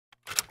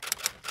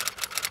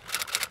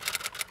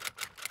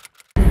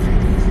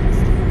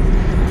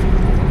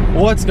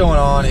What's going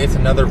on? It's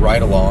another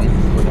ride along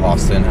with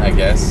Austin, I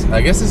guess.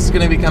 I guess this is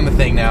going to become a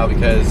thing now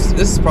because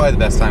this is probably the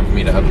best time for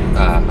me to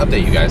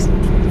update you guys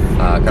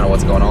kind of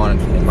what's going on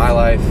in my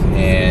life.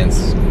 And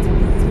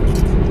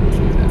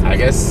I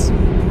guess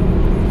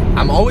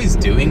I'm always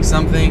doing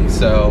something,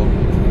 so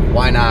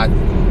why not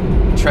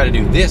try to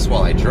do this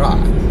while I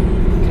drive?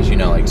 Because, you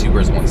know, like two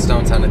birds, one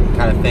stone kind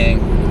of thing.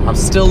 I'm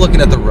still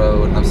looking at the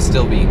road. I'm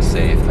still being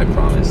safe, I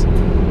promise.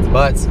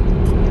 But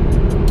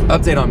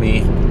update on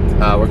me.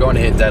 We're going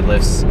to hit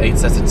deadlifts, 8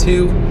 sets of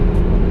 2. We're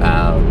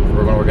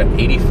going to work at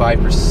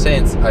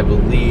 85%, I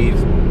believe,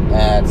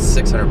 at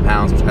 600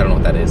 pounds, which I don't know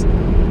what that is.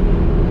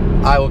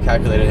 I will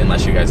calculate it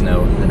unless you guys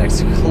know in the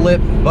next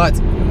clip. But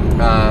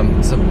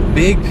some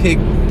big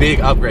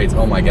upgrades.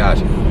 Oh my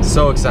gosh.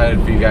 So excited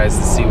for you guys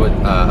to see what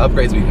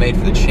upgrades we've made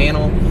for the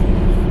channel.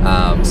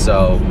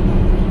 So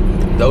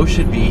those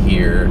should be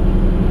here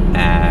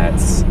at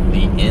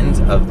the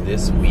end of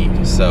this week.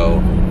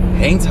 So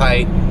hang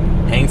tight,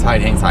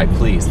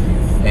 please.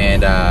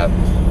 And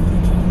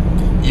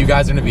you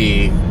guys are gonna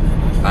be,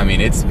 I mean,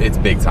 it's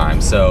big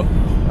time. So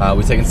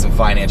we're taking some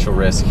financial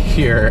risk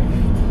here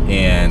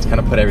and kind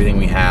of put everything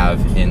we have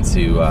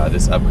into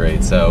this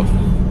upgrade. So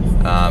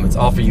it's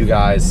all for you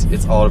guys.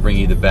 It's all to bring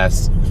you the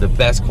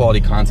best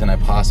quality content I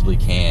possibly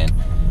can,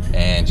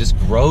 and just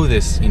grow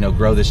this, you know,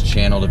 grow this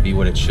channel to be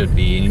what it should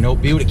be, and, you know,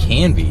 be what it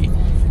can be.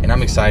 And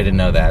I'm excited to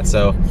know that.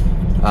 So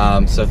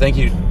so thank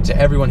you to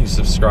everyone who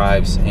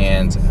subscribes,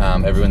 and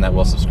everyone that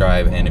will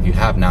subscribe. And if you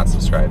have not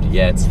subscribed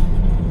yet,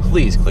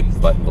 please click the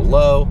button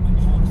below.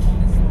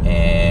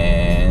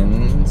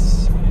 And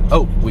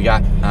oh, we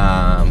got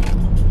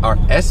our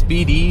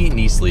SBD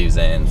knee sleeves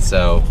in.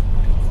 So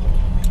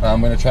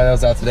I'm gonna try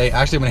those out today.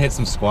 Actually, I'm gonna hit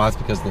some squats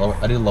because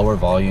I did lower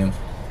volume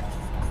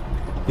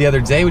the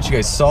other day, which you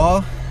guys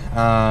saw,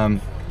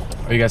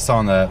 or you guys saw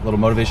in the little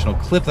motivational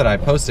clip that I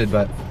posted.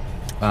 But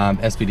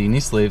SBD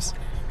knee sleeves.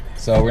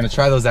 So we're gonna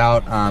try those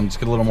out, just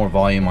get a little more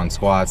volume on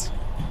squats,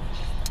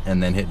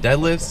 and then hit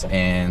deadlifts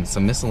and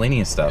some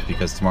miscellaneous stuff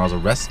because tomorrow's a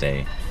rest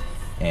day,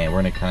 and we're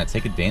gonna kind of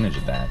take advantage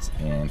of that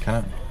and kind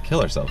of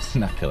kill ourselves.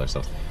 Not kill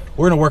ourselves.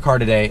 We're gonna work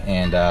hard today,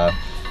 and but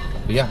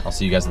yeah, I'll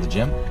see you guys at the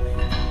gym.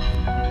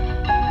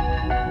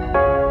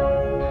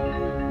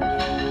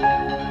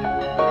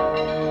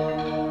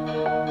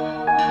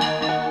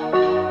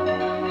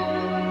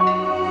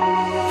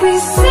 We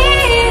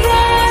see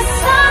the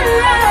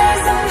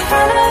sunrise in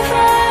front of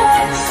us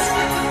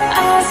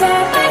as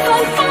our life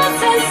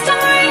unfolds and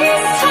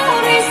stories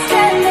told. We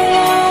stand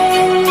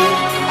alone.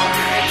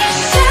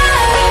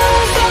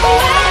 Shadows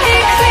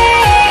awake the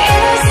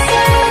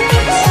innocent,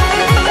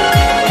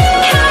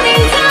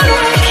 counting down,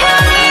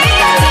 counting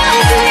down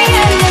to the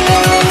end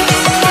of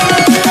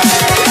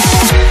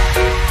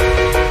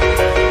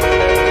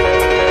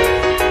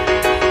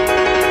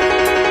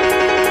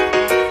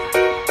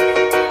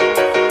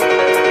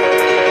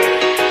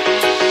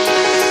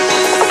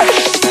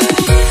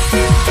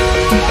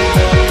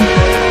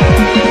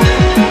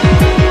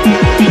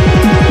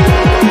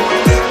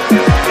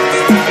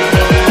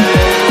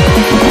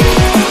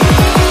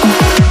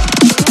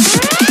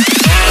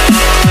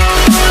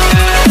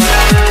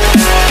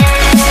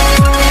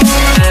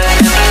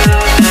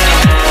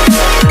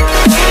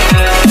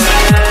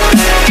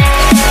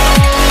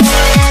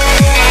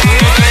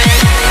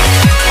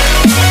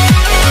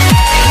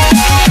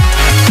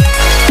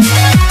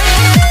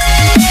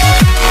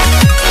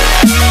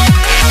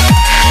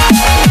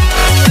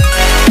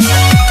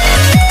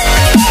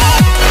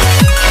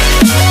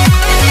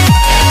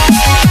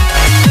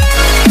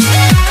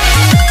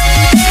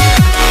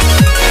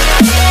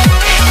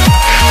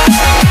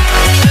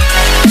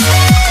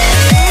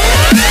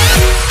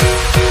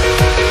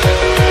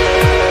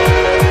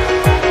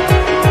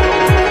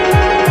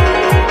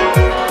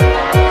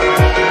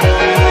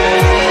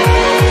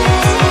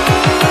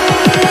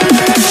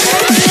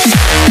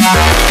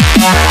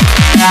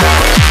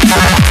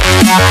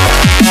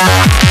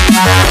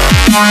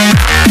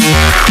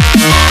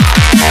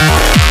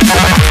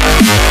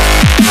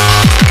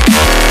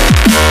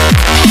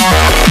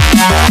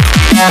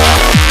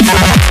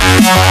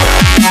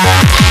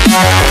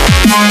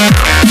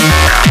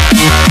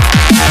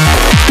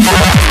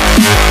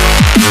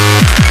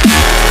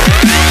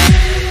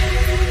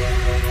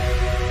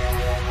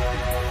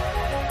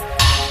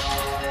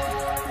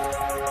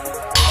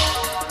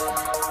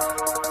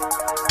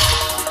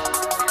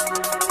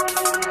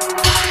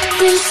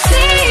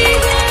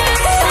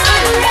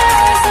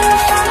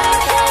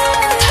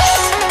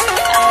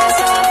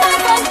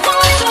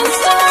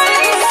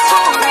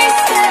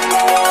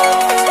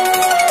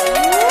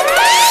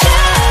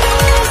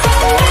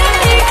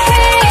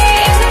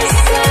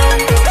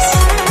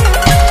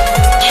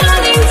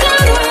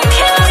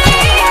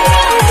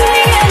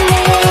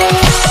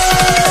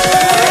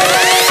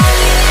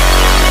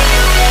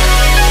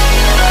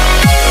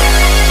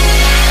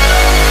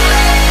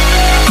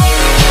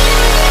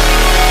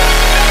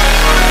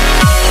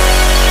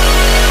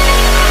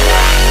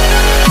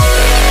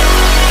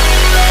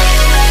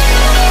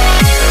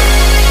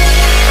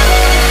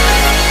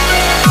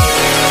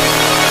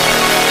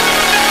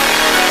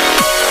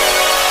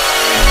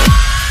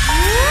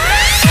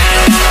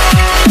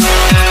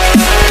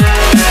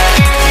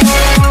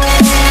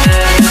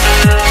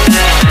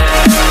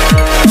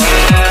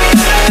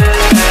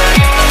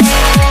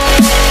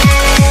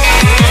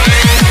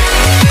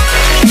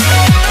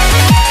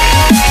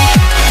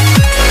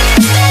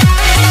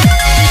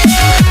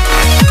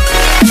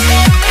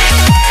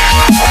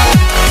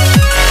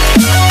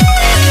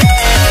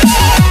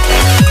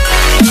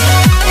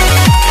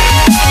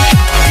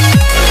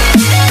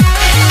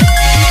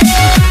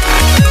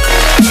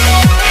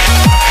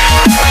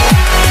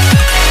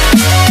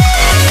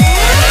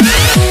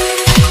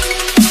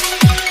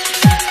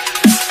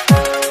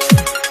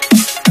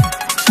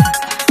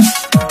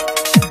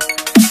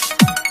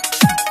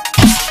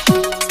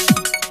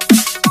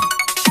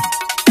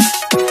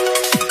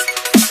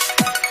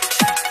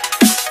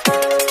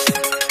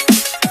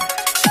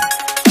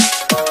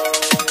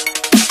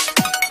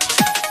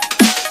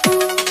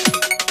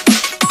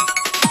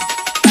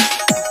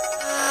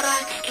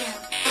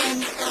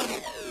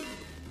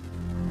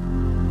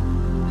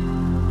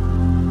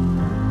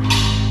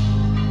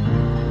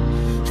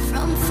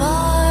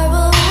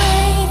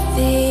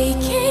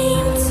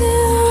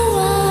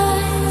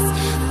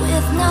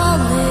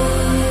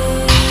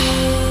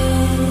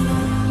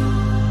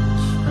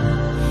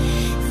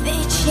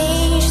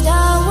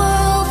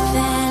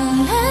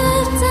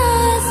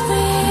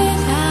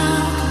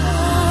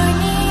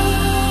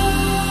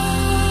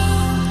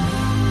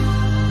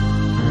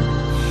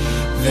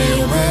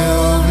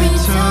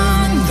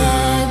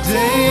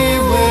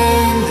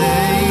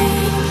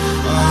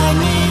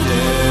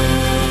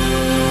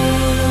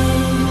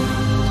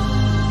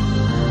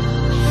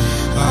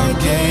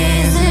game.